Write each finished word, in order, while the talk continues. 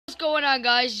going on,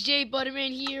 guys? Jay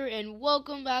Butterman here, and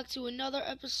welcome back to another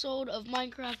episode of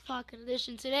Minecraft Pocket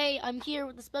Edition. Today, I'm here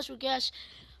with a special guest,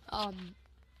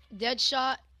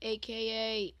 Deadshot,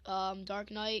 aka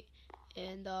Dark Knight,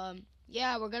 and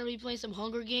yeah, we're gonna be playing some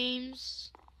Hunger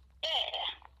Games.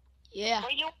 Yeah.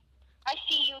 Where you? I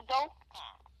see you, though.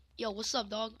 Yo, what's up,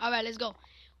 dog? All right, let's go.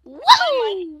 Woo!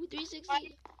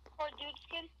 360. Or dude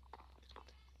skin?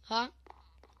 Huh?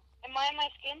 Am I in my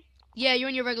skin? Yeah, you're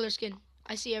in your regular skin.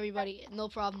 I see everybody. No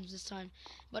problems this time.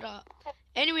 But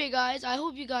anyway, guys, I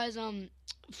hope you guys Wait,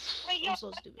 I'm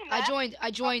so stupid. I joined.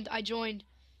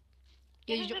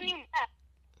 Yeah, Is this a new map?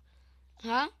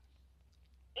 Huh?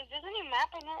 Is this a new map?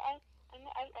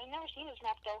 I never seen this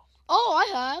map though. Oh, I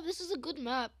have. This is a good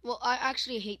map. Well, I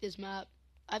actually hate this map.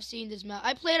 I've seen this map.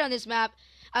 I played on this map.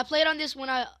 I played on this when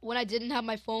I didn't have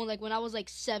my phone. Like when I was like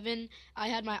 7, I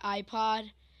had my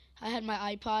iPod.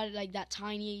 Like that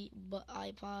tiny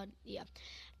iPod. Yeah.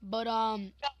 But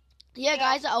yeah,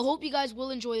 guys, I hope you guys will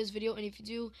enjoy this video, and if you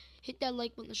do, hit that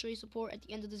like button to show your support at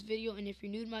the end of this video, and if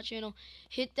you're new to my channel,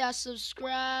 hit that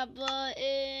subscribe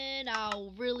button.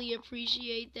 I'll really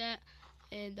appreciate that.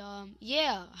 And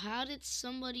yeah, how did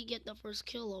somebody get the first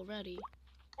kill already?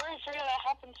 We're sure that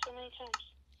happens so many times.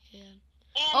 Yeah.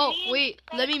 And Oh, wait,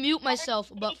 let me mute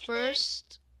myself, but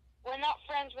first... We're not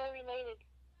friends, we're related.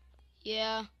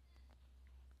 Yeah.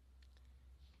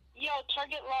 Yo,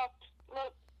 target locked.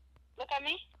 Look at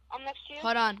me. I'm next to you.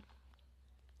 Hold on.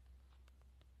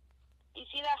 You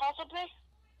see that house up there?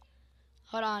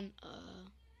 Hold on.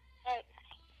 Alright.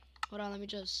 Hold on, let me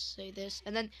just say this.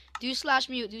 And then do slash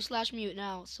mute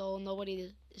now, so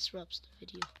nobody disrupts the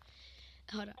video.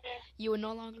 Hold on. Okay. You will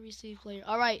no longer receive player.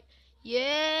 Alright.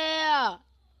 Yeah!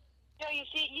 Yo, you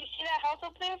see that house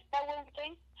up there? That one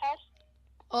thing? House?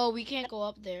 Oh, we can't go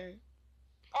up there.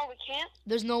 Oh, we can't?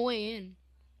 There's no way in.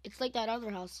 It's like that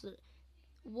other house.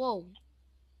 Whoa.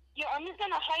 Yo, I'm just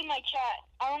gonna hide my chat.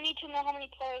 I don't need to know how many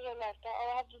players are left.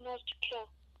 All I have to know is to kill.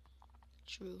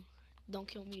 True. Don't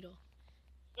kill me, though.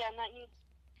 Yeah, not you.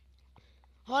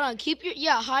 Hold on.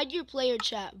 Hide your player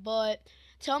chat, but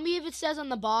tell me if it says on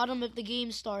the bottom if the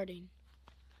game's starting.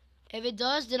 If it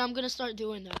does, then I'm gonna start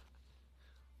doing that.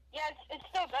 Yeah, it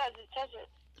still does. It says it.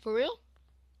 For real?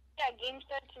 Yeah, game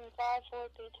starts in 5, 4,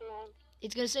 3, 2, 1.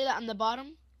 It's gonna say that on the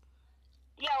bottom?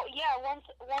 Yeah.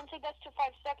 Once it gets to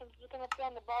 5 seconds, it's gonna be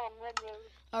on the bottom red.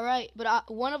 Alright, but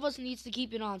one of us needs to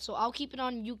keep it on. So I'll keep it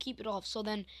on and you keep it off. So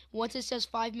then once it says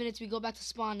 5 minutes, we go back to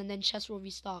spawn and then chests will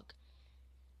restock.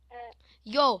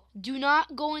 Yo, do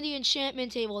not go in the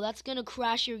enchantment table. That's gonna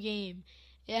crash your game.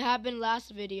 It happened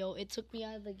last video. It took me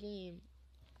out of the game.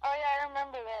 Oh yeah, I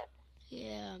remember that.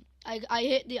 Yeah.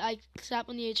 I tapped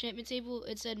on the enchantment table.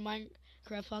 It said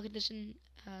Minecraft Pocket Edition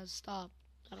has stopped.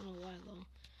 I don't know why though.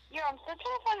 Yeah, I'm still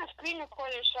trying to find a screen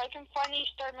recorder so I can finally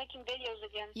start making videos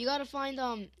again. You gotta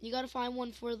find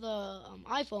one for the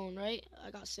iPhone, right?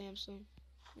 I got Samsung.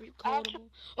 Recordable.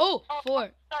 Oh, 4,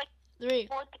 3,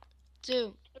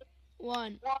 2,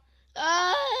 1.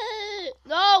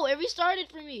 No, it restarted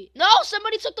for me. No,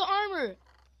 somebody took the armor.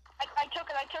 I took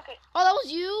it. Oh, that was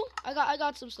you? I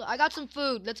got some stuff. I got some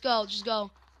food. Let's go. Just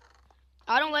go.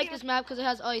 I don't like this map because it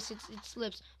has ice. It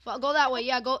slips. Go that way.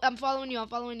 Yeah, go. I'm following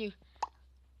you.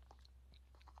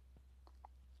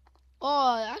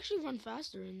 Oh, I actually run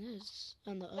faster in this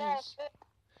on the ice.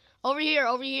 Over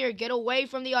here. Get away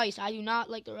from the ice. I do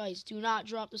not like the ice. Do not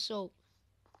drop the soap.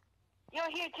 Yo,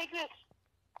 here, take this.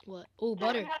 What? Oh,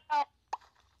 butter.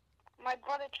 My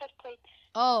butter chest plate.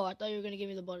 Oh, I thought you were gonna give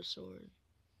me the butter sword.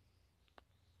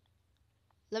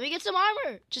 Let me get some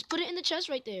armor. Just put it in the chest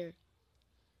right there.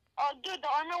 Oh, dude, the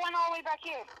armor went all the way back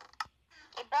here.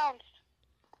 It bounced.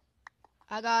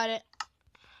 I got it.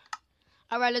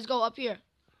 Alright, let's go up here.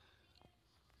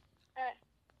 Alright.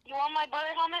 You want my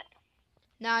butter helmet?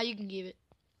 Nah, you can give it.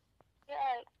 Yeah,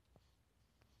 alright.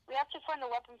 We have to find a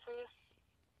weapon for you.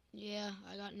 Yeah,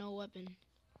 I got no weapon.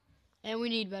 And we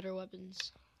need better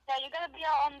weapons. Yeah, you gotta be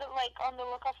out on the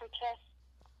lookout for chests.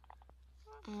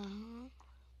 Uh-huh.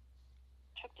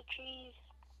 Check the trees.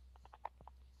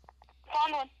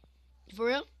 Found one. For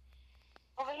real?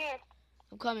 Over here.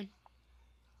 I'm coming.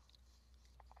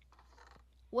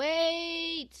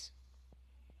 Wait!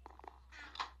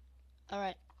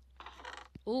 Alright.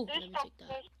 Ooh, let me take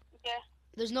that. Yeah.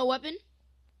 There's no weapon?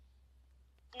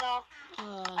 No.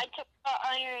 I took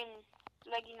iron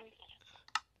leggings.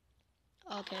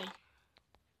 Okay.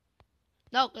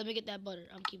 No, let me get that butter.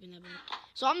 I'm keeping that butter.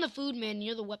 So I'm the food man, and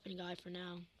you're the weapon guy for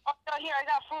now. Oh, here, I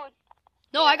got food.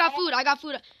 No, I got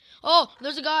food. Oh,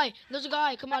 there's a guy.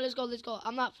 Come on, let's go.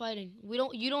 I'm not fighting.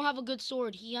 You don't have a good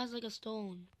sword. He has like a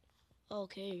stone.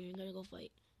 Okay, you're gonna go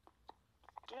fight.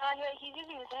 No, he's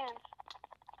using his hands.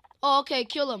 Oh, okay,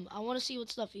 kill him. I want to see what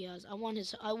stuff he has. I want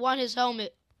his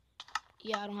helmet.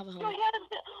 Yeah, I don't have a Yo, helmet.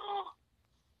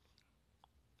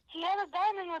 he had a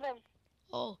diamond with him.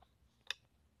 Oh.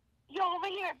 Yo, over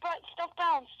here, but stuff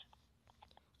bounced.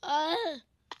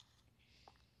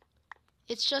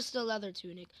 It's just a leather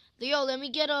tunic. Yo, let me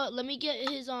get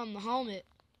his helmet.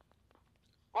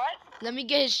 What? Let me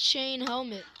get his chain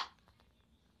helmet.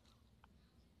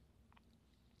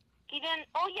 He didn't.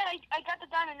 Oh yeah, I got the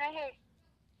diamond right here.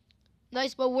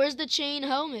 Nice, but where's the chain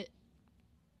helmet?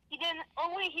 He didn't.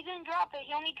 Oh wait, he didn't drop it.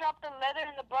 He only dropped the leather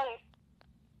and the butter.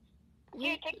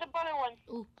 Here, take the butter one.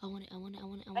 Ooh, I want it.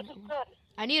 That's good.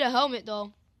 I need a helmet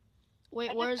though. Wait,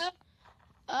 That's where's? good.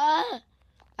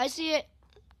 I see it.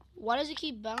 Why does it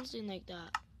keep bouncing like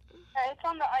that? Yeah, it's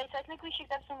on the ice. I think we should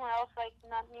get somewhere else, like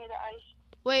not near the ice.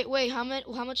 Wait, how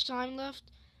much time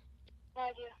left? No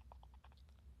idea.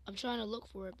 I'm trying to look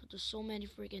for it, but there's so many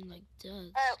freaking like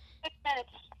deaths. 6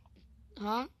 minutes.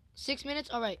 Huh? 6 minutes?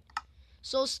 All right.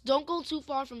 So don't go too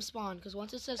far from spawn, because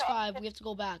once it says 5, we have to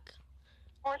go back.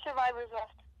 4 survivors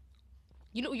left.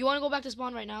 You want to go back to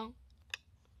spawn right now?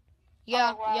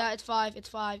 Yeah, Oh, wow. yeah, it's 5. It's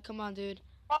 5. Come on, dude.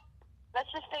 Well,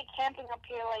 let's just stay camping up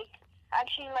here, like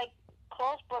actually like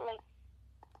close, but like.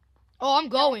 Oh, I'm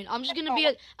going. I'm just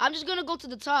gonna go to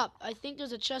the top. I think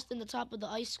there's a chest in the top of the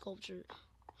ice sculpture.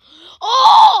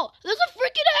 Oh! There's a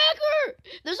freaking hacker!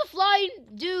 There's a flying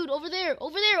dude over there.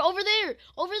 Over there.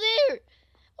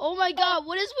 Oh my god,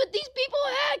 what is with these people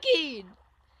hacking?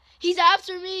 He's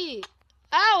after me.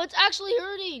 Ow, it's actually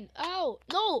hurting. Ow.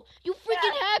 No, you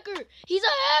freaking hacker. He's a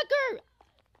hacker.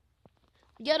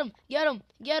 Get him.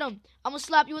 I'm gonna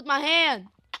slap you with my hand.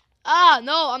 Ah,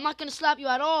 no, I'm not gonna slap you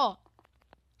at all.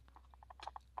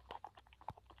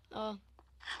 Crap.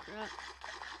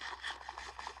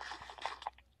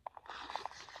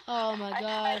 Oh my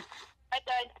god. I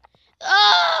died.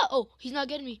 Ah! Oh, he's not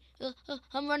getting me.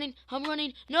 I'm running.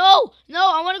 No,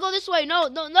 I want to go this way. No.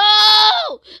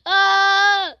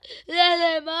 Ah!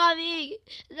 Mommy.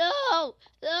 No.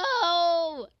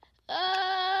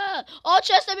 Ah! Oh,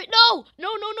 chest. No.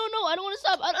 I don't want to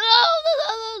stop.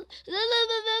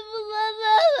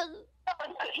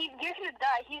 You're gonna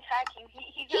die. He's hacking.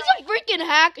 He's a freaking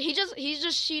hack. He's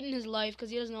just cheating his life because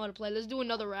he doesn't know how to play. Let's do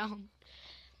another round.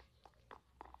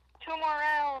 2 more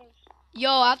rounds.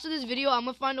 Yo, after this video, I'm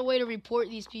gonna find a way to report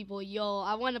these people. Yo,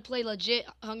 I want to play legit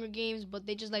Hunger Games, but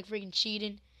they just like freaking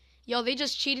cheating. Yo, they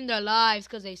just cheating their lives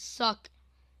because they suck.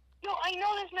 Yo, I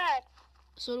know this map.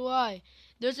 So do I.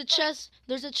 There's a chest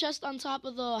on top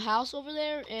of the house over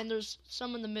there, and there's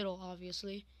some in the middle,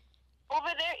 obviously.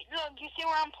 Over there, look, you see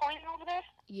where I'm pointing over there?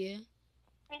 Yeah.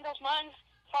 I mean, those mountains,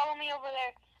 follow me over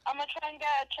there. I'm gonna try and get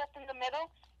a chest in the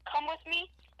middle. Come with me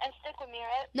and stick with me,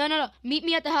 alright? No. Meet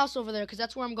me at the house over there, because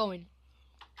that's where I'm going.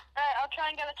 Alright, I'll try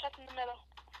and get a chest in the middle.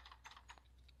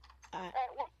 Alright.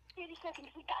 Alright, 30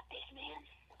 seconds. We got this, man.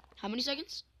 How many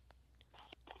seconds?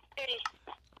 30.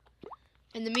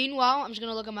 In the meanwhile, I'm just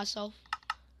gonna look at myself.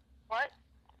 What?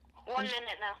 1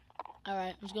 minute now.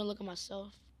 Alright, I'm just gonna look at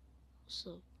myself.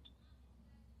 So.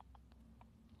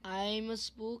 I'm a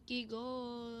spooky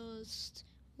ghost.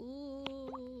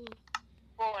 Ooh.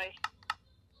 Boy.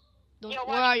 Don't, Yo,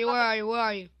 where are you? Yo,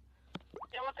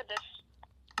 look at this.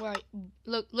 Where are you?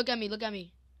 Look at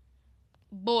me.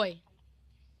 Boy.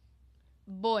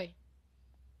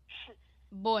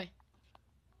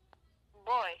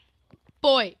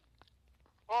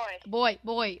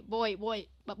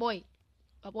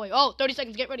 Oh, 30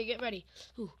 seconds. Get ready.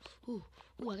 Ooh.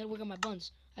 I gotta work on my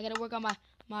buns. I gotta work on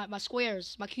my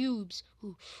squares, my cubes.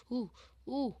 Ooh.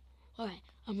 All right,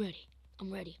 I'm ready.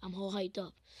 I'm all hyped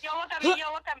up. Yo, look at me.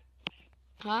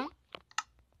 Huh?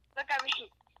 Look at me.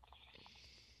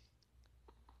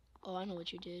 Oh, I know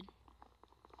what you did.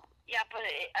 Yeah, but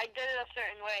I did it a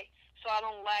certain way, so I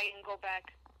don't lag and go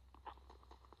back.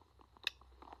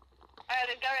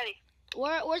 Alright, get ready.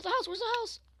 Where's the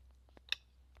house?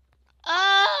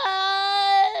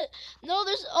 No,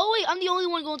 there's. Oh wait, I'm the only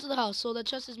one going to the house, so the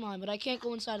chest is mine. But I can't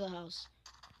go inside of the house.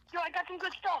 Yo, I got some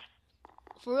good stuff.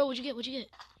 For real, what'd you get?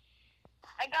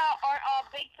 I got our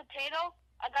baked potato.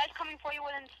 A guy's coming for you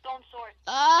with a stone sword.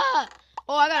 Oh,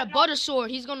 I got a butter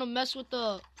sword. He's gonna mess with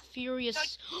the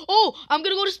furious. Oh, I'm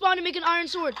gonna go to spawn and make an iron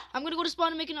sword.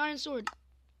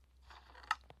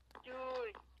 Dude,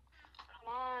 come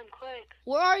on, quick.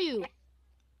 Where are you?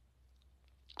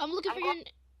 I'm looking for your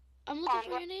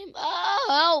name.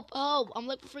 Oh, help. I'm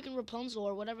like freaking Rapunzel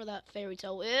or whatever that fairy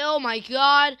tale. Oh my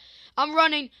god. I'm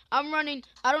running. I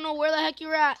don't know where the heck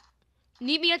you're at.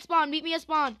 Meet me at spawn.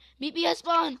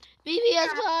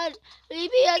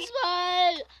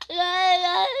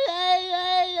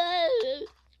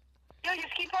 Yo,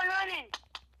 just keep on running.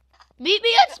 Meet me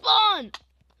at spawn.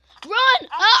 Run!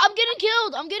 Ah, I'm getting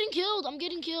killed. I'm getting killed. I'm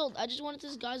getting killed. I just wanted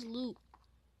this guy's loot.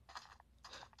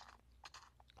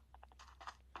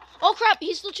 Oh crap!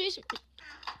 He's still chasing me.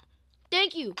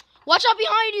 Thank you. Watch out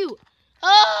behind you.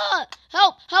 Ah!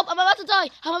 Help! Help! I'm about to die.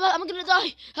 I'm gonna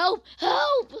die. Help!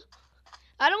 Help!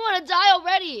 I don't want to die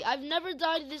already. I've never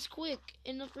died this quick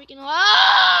in the freaking.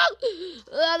 Ah!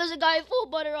 There's a guy in full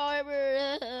butter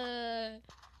armor.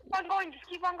 Keep on going. Just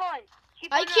keep on going.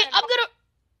 Keep I on can't. running. I'm gonna.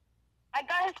 I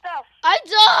got his stuff. I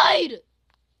died.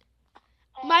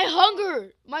 Oh.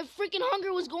 My freaking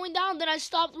hunger was going down. Then I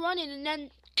stopped running, and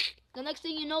then the next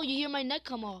thing you know, you hear my neck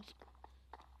come off.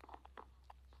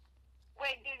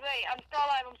 Wait, dude, wait. I'm still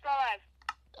alive.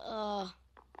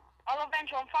 I'll avenge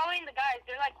you. I'm following the guys.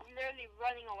 They're like literally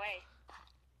running away.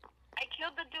 I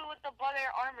killed the dude with the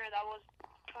butter armor that was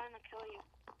trying to kill you.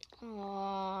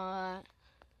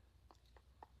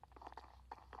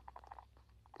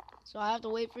 So I have to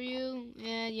wait for you?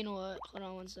 Yeah, you know what? Hold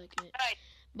on 1 second. Alright.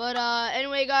 But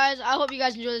anyway, guys, I hope you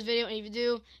guys enjoyed this video. And if you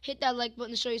do, hit that like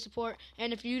button to show your support.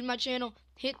 And if you're new to my channel,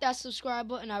 hit that subscribe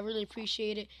button. I really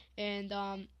appreciate it. And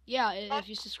yeah, if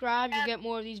you subscribe, you get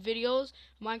more of these videos,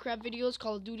 Minecraft videos,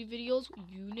 Call of Duty videos,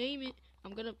 you name it.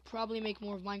 I'm gonna probably make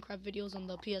more of Minecraft videos on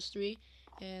the PS3.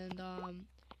 And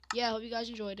yeah, I hope you guys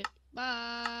enjoyed it. Bye.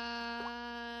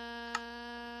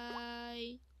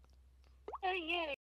 Oh, yeah.